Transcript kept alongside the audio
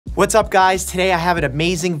What's up, guys? Today I have an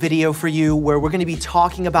amazing video for you where we're going to be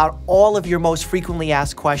talking about all of your most frequently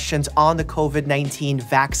asked questions on the COVID-19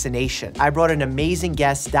 vaccination. I brought an amazing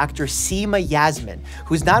guest, Dr. Seema Yasmin,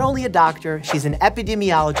 who's not only a doctor, she's an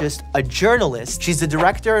epidemiologist, a journalist. She's the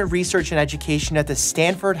director of research and education at the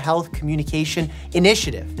Stanford Health Communication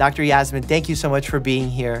Initiative. Dr. Yasmin, thank you so much for being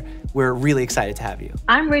here. We're really excited to have you.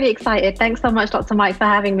 I'm really excited. Thanks so much, Dr. Mike, for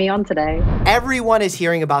having me on today. Everyone is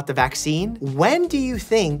hearing about the vaccine. When do you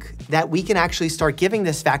think that we can actually start giving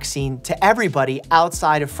this vaccine to everybody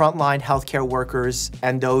outside of frontline healthcare workers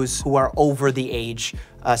and those who are over the age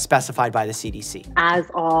specified by the CDC? As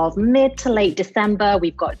of mid to late December,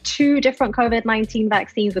 we've got 2 different COVID-19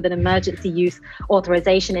 vaccines with an emergency use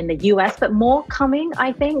authorization in the US, but more coming,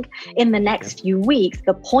 I think, in the next few weeks.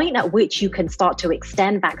 The point at which you can start to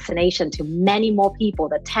extend vaccination to many more people,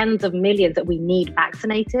 the tens of millions that we need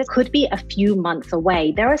vaccinated, could be a few months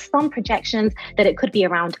away. There are some projections that it could be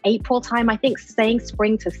around April time. I think saying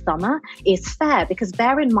spring to summer is fair because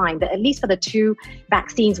bear in mind that at least for the 2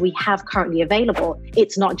 vaccines we have currently available,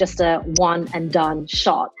 it's not just a one and done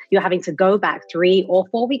shot. You're having to go back 3 or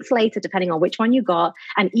 4 weeks later, depending on which one you got.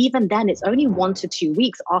 And even then, it's only 1 to 2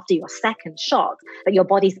 weeks after your second shot that your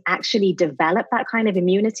body's actually developed that kind of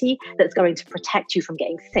immunity that's going to protect you from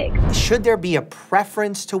getting sick. Should there be a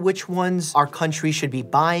preference to which ones our country should be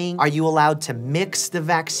buying? Are you allowed to mix the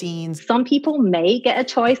vaccines? Some people may get a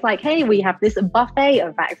choice like, hey, we have this buffet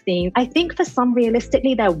of vaccines. I think for some,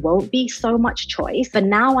 realistically, there won't be so much choice. But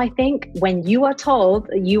now I think when you are told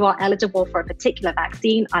you are eligible for a particular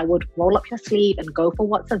vaccine, I would roll up your sleeve and go for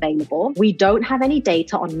what's available. We don't have any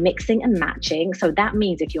data on mixing and matching. So that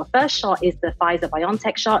means if your first shot is the Pfizer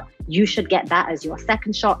BioNTech shot, you should get that as your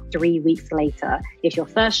second shot 3 weeks later. If your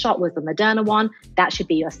first shot was the Moderna one, that should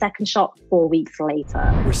be your second shot 4 weeks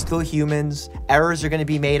later. We're still humans. Errors are going to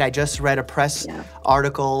be made. I just read a press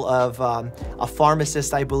article of a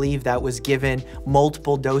pharmacist, I believe, that was given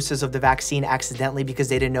multiple doses of the vaccine accidentally because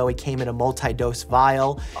they didn't know it came in a multi-dose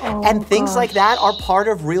vial. And things like that are part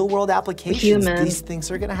of real-world applications. These things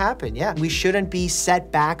are going to happen. Yeah, we shouldn't be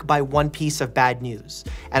set back by one piece of bad news.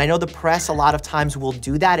 And I know the press a lot of times will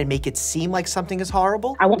do that and make it seem like something is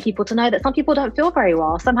horrible. I want people to know that some people don't feel very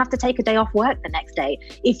well. Some have to take a day off work the next day.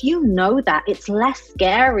 If you know that, it's less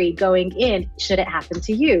scary going in should it happen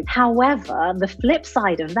to you. However, the flip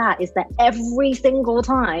side of that is that every single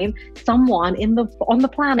time someone on the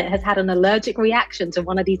planet has had an allergic reaction to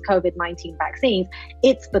one of these COVID-19 vaccines,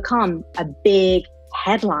 it's become a big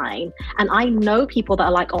headline. And I know people that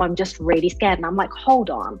are like, oh, I'm just really scared. And I'm like, hold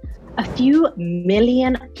on. A few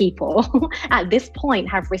million people at this point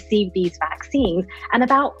have received these vaccines, and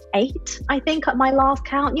about 8, I think at my last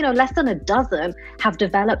count, less than a dozen have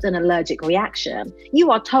developed an allergic reaction. You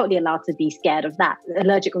are totally allowed to be scared of that.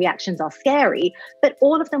 Allergic reactions are scary, but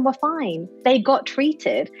all of them were fine. They got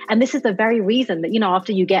treated. And this is the very reason that,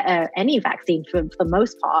 after you get any vaccine, for the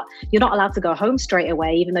most part, you're not allowed to go home straight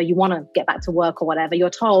away, even though you want to get back to work or whatever. You're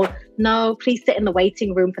told, no, please sit in the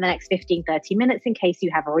waiting room for the next 15, 30 minutes in case you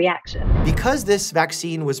have a reaction. Because this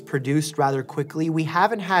vaccine was produced rather quickly, we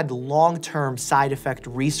haven't had long-term side effect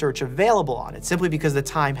research available on it, simply because the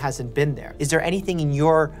time hasn't been there. Is there anything in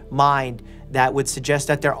your mind that would suggest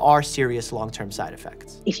that there are serious long-term side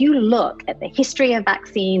effects? If you look at the history of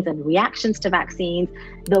vaccines and reactions to vaccines,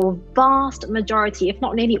 the vast majority, if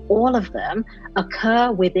not nearly all of them,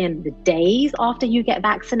 occur within the days after you get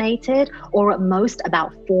vaccinated, or at most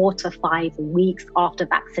about 4 to 5 weeks after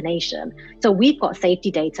vaccination. So we've got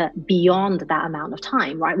safety data beyond that amount of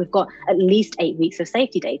time, right? We've got at least 8 weeks of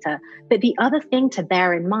safety data. But the other thing to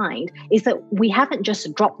bear in mind is that we haven't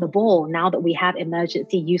just dropped the ball now that we have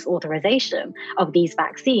emergency use authorization of these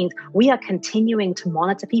vaccines. We are continuing to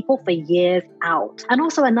monitor people for years out. And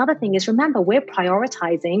also another thing is, remember, we're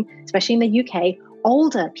prioritizing, especially in the UK,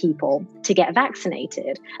 older people to get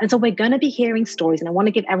vaccinated. And so we're going to be hearing stories, and I want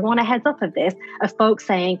to give everyone a heads up of this, of folks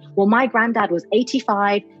saying, well, my granddad was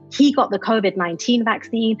 85, he got the COVID-19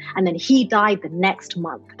 vaccine, and then he died the next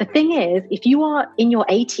month. The thing is, if you are in your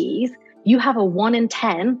 80s, you have a 1 in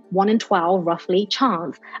 10, 1 in 12, roughly,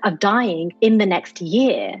 chance of dying in the next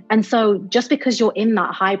year. And so just because you're in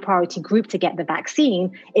that high priority group to get the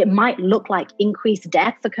vaccine, it might look like increased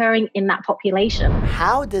deaths occurring in that population.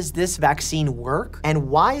 How does this vaccine work? And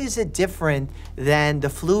why is it different than the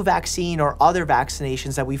flu vaccine or other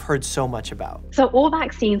vaccinations that we've heard so much about? So all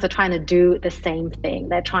vaccines are trying to do the same thing.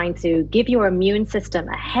 They're trying to give your immune system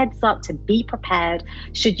a heads up to be prepared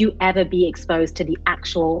should you ever be exposed to the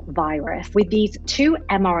actual virus. coronavirus with these two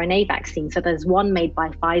mRNA vaccines. So there's one made by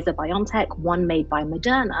Pfizer BioNTech, one made by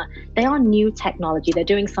Moderna. They are new technology. They're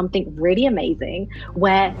doing something really amazing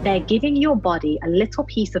where they're giving your body a little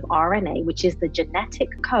piece of RNA, which is the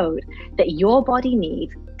genetic code that your body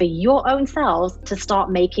needs for your own cells to start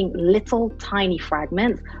making little tiny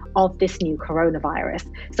fragments of this new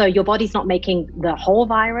coronavirus. So your body's not making the whole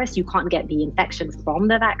virus. You can't get the infection from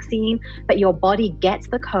the vaccine, but your body gets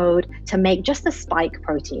the code to make just the spike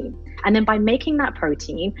protein. And then by making that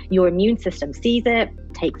protein, your immune system sees it,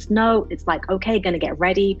 takes note. It's like, okay, going to get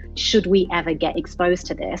ready. Should we ever get exposed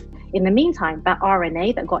to this? In the meantime, that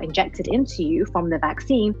RNA that got injected into you from the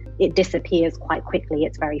vaccine, it disappears quite quickly.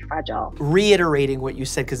 It's very fragile. Reiterating what you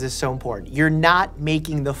said, because it's so important. You're not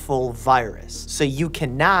making the full virus. So you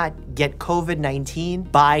cannot get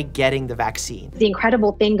COVID-19 by getting the vaccine. The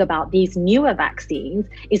incredible thing about these newer vaccines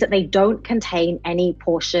is that they don't contain any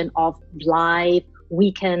portion of live,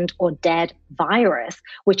 weakened, or dead virus,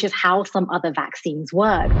 which is how some other vaccines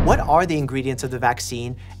work. What are the ingredients of the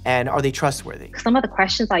vaccine and are they trustworthy? Some of the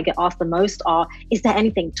questions I get asked the most are, is there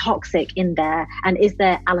anything toxic in there? And is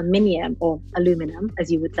there aluminium or aluminum, as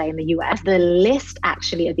you would say in the US? The list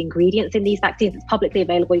actually of ingredients in these vaccines is publicly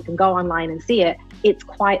available. You can go online and see it. It's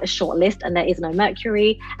quite a short list and there is no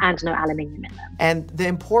mercury and no aluminium in them. And the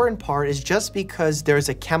important part is just because there's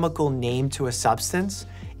a chemical name to a substance,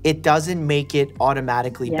 it doesn't make it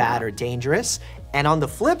automatically bad or dangerous. And on the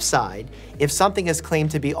flip side, if something is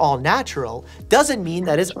claimed to be all natural, doesn't mean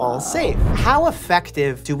that it's all safe. How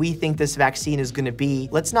effective do we think this vaccine is going to be?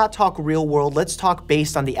 Let's not talk real world. Let's talk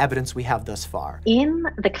based on the evidence we have thus far. In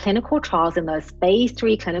the clinical trials, in those phase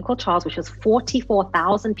 3 clinical trials, which was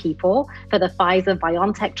 44,000 people for the Pfizer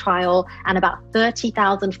BioNTech trial and about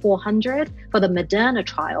 30,400 for the Moderna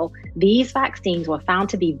trial, these vaccines were found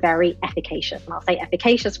to be very efficacious. And I'll say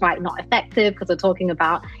efficacious, right? Not effective, because we're talking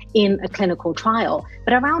about in a clinical trial,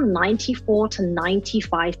 but around 94 to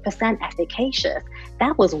 95% efficacious.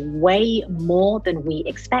 That was way more than we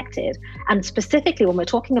expected. And specifically, when we're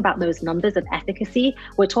talking about those numbers of efficacy,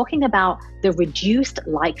 we're talking about the reduced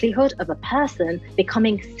likelihood of a person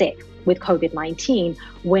becoming sick with COVID-19.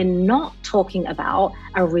 We're not talking about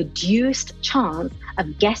a reduced chance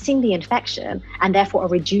of getting the infection and therefore a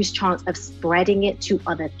reduced chance of spreading it to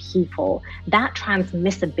other people. That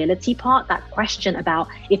transmissibility part, that question about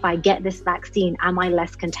if I get this vaccine, am I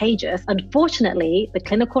less contagious? Unfortunately, the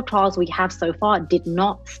clinical trials we have so far did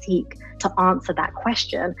not seek to answer that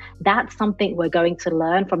question. That's something we're going to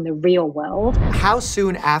learn from the real world. How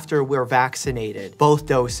soon after we're vaccinated, both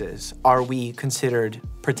doses, are we considered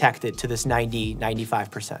protected to this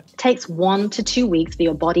 90-95%? It takes 1 to 2 weeks for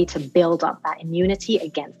your body to build up that immunity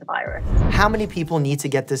against the virus. How many people need to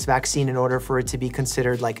get this vaccine in order for it to be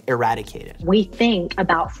considered like eradicated? We think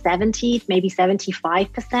about 70, maybe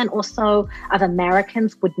 75% or so of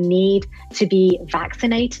Americans would need to be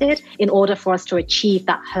vaccinated in order for us to achieve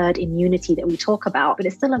that herd immunity that we talk about. But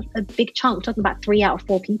it's still a big chunk. We're talking about 3 out of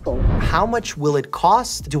 4 people. How much will it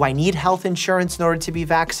cost? Do I need health insurance in order to be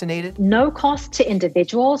vaccinated? No cost to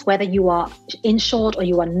individuals, whether you are insured or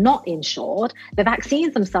you are not insured. The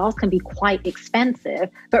vaccines themselves can be quite expensive.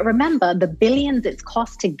 But remember, the billions it's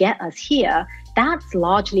cost to get us here, that's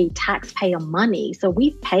largely taxpayer money. So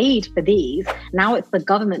we've paid for these. Now it's the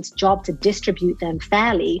government's job to distribute them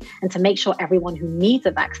fairly and to make sure everyone who needs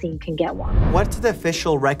a vaccine can get one. What's the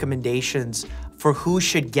official recommendations for who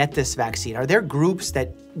should get this vaccine? Are there groups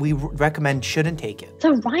that we recommend shouldn't take it?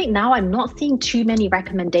 So right now, I'm not seeing too many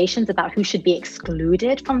recommendations about who should be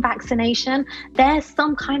excluded from vaccination. There's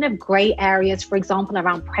some kind of gray areas, for example,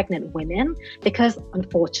 around pregnant women, because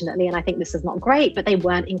unfortunately, and I think this is not great, but they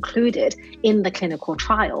weren't included in the clinical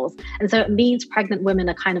trials. And so it means pregnant women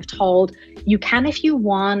are kind of told, you can, if you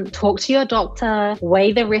want, talk to your doctor,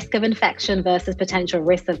 weigh the risk of infection versus potential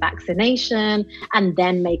risk of vaccination, and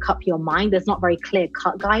then make up your mind. There's not very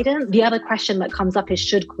clear-cut guidance. The other question that comes up is,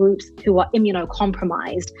 should groups who are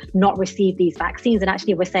immunocompromised not receive these vaccines? And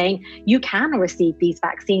actually, we're saying you can receive these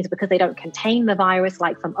vaccines because they don't contain the virus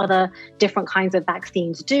like some other different kinds of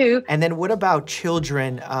vaccines do. And then what about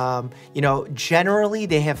children? Generally,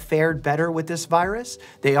 they have fared better with this virus.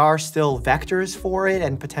 They are still vectors for it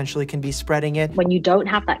and potentially can be spreading it. When you don't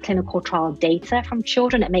have that clinical trial data from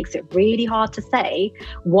children, it makes it really hard to say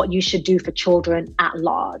what you should do for children at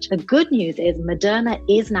large. The good news is Moderna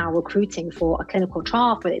is now recruiting for a clinical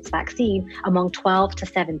trial for its vaccine among 12 to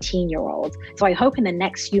 17-year-olds. So I hope in the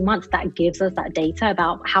next few months that gives us that data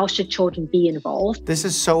about how should children be involved. This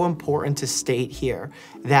is so important to state here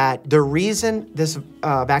that the reason this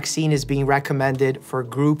vaccine is being recommended for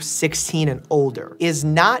groups 16 and older is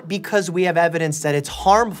not because we have evidence that it's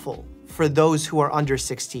harmful for those who are under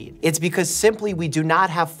 16. It's because simply we do not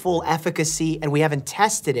have full efficacy and we haven't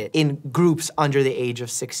tested it in groups under the age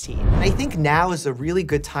of 16. And I think now is a really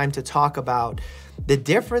good time to talk about the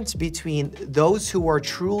difference between those who are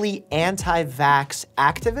truly anti-vax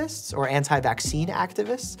activists or anti-vaccine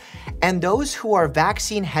activists and those who are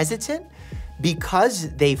vaccine hesitant because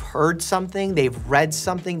they've heard something, they've read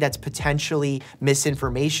something that's potentially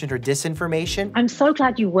misinformation or disinformation. I'm so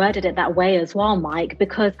glad you worded it that way as well, Mike,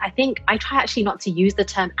 because I think I try actually not to use the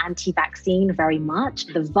term anti-vaccine very much.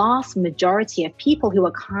 The vast majority of people who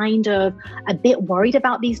are kind of a bit worried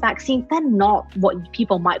about these vaccines, they're not what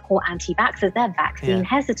people might call anti-vaxxers, they're vaccine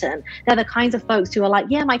hesitant. They're the kinds of folks who are like,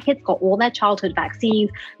 yeah, my kids got all their childhood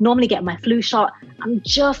vaccines, normally get my flu shot. I'm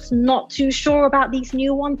just not too sure about these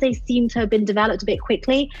new ones. They seem to have been developed a bit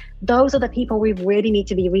quickly. Those are the people we really need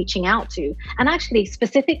to be reaching out to. And actually,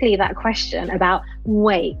 specifically that question about,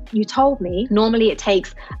 wait, you told me normally it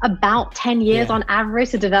takes about 10 years on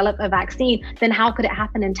average to develop a vaccine, then how could it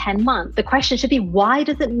happen in 10 months? The question should be, why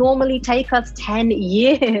does it normally take us 10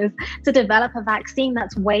 years to develop a vaccine?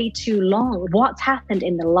 That's way too long. What's happened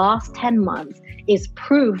in the last 10 months is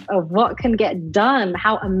proof of what can get done,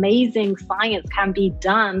 how amazing science can be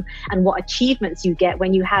done, and what achievements you get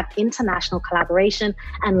when you have international collaboration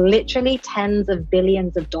and literally tens of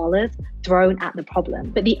billions of dollars thrown at the problem.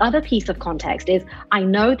 But the other piece of context is, I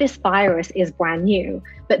know this virus is brand new,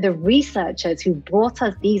 but the researchers who brought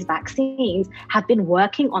us these vaccines have been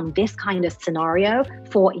working on this kind of scenario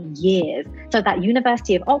for years. So that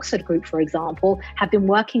University of Oxford group, for example, have been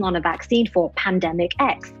working on a vaccine for pandemic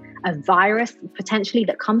X, a virus potentially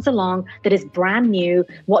that comes along that is brand new.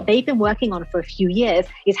 What they've been working on for a few years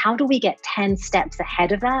is how do we get 10 steps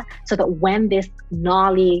ahead of that so that when this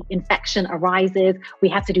gnarly infection arises, we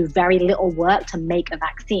have to do very little work to make a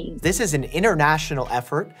vaccine. This is an international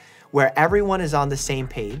effort where everyone is on the same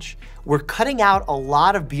page. We're cutting out a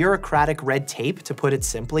lot of bureaucratic red tape, to put it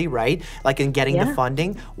simply, right? Like in getting the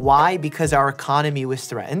funding. Why? Because our economy was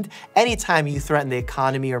threatened. Anytime you threaten the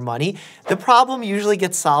economy or money, the problem usually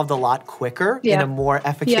gets solved a lot quicker in a more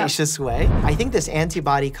efficacious way. I think this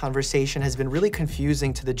antibody conversation has been really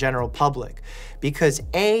confusing to the general public because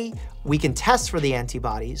A, we can test for the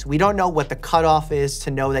antibodies. We don't know what the cutoff is to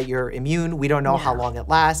know that you're immune. We don't know how long it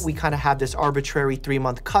lasts. We kind of have this arbitrary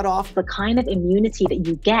 3-month cutoff. The kind of immunity that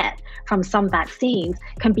you get from some vaccines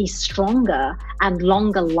can be stronger and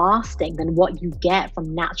longer lasting than what you get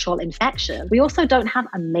from natural infection. We also don't have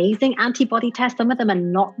amazing antibody tests. Some of them are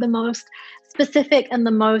not the most specific and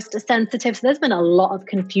the most sensitive. So there's been a lot of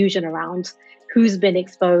confusion around who's been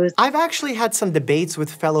exposed. I've actually had some debates with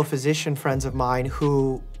fellow physician friends of mine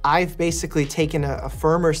who I've basically taken a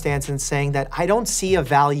firmer stance in saying that I don't see a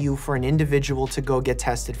value for an individual to go get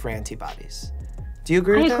tested for antibodies. Do you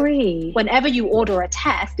agree with that? I agree. Whenever you order a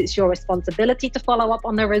test, it's your responsibility to follow up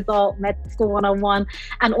on the result, med school 101,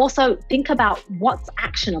 and also think about what's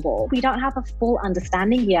actionable. We don't have a full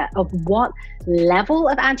understanding yet of what level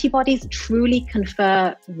of antibodies truly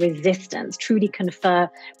confer resistance, truly confer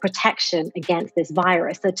protection against this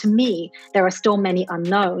virus. So to me, there are still many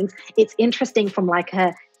unknowns. It's interesting from like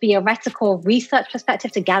a theoretical research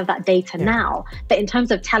perspective to gather that data now. But in terms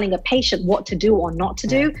of telling a patient what to do or not to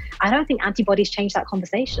do, I don't think antibodies change that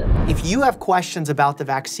conversation. If you have questions about the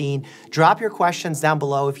vaccine, drop your questions down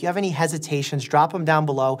below. If you have any hesitations, drop them down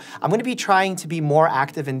below. I'm going to be trying to be more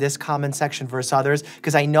active in this comment section versus others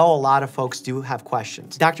because I know a lot of folks do have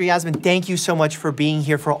questions. Dr. Yasmin, thank you so much for being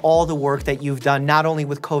here, for all the work that you've done, not only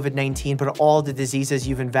with COVID-19, but all the diseases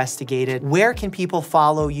you've investigated. Where can people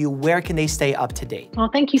follow you? Where can they stay up to date? Well,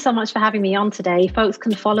 thank you so much for having me on today. Folks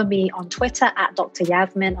can follow me on Twitter at Dr.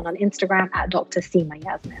 Yasmin and on Instagram at Dr. Seema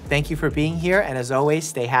Yasmin. Thank you for being here. And as always,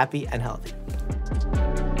 stay happy and healthy.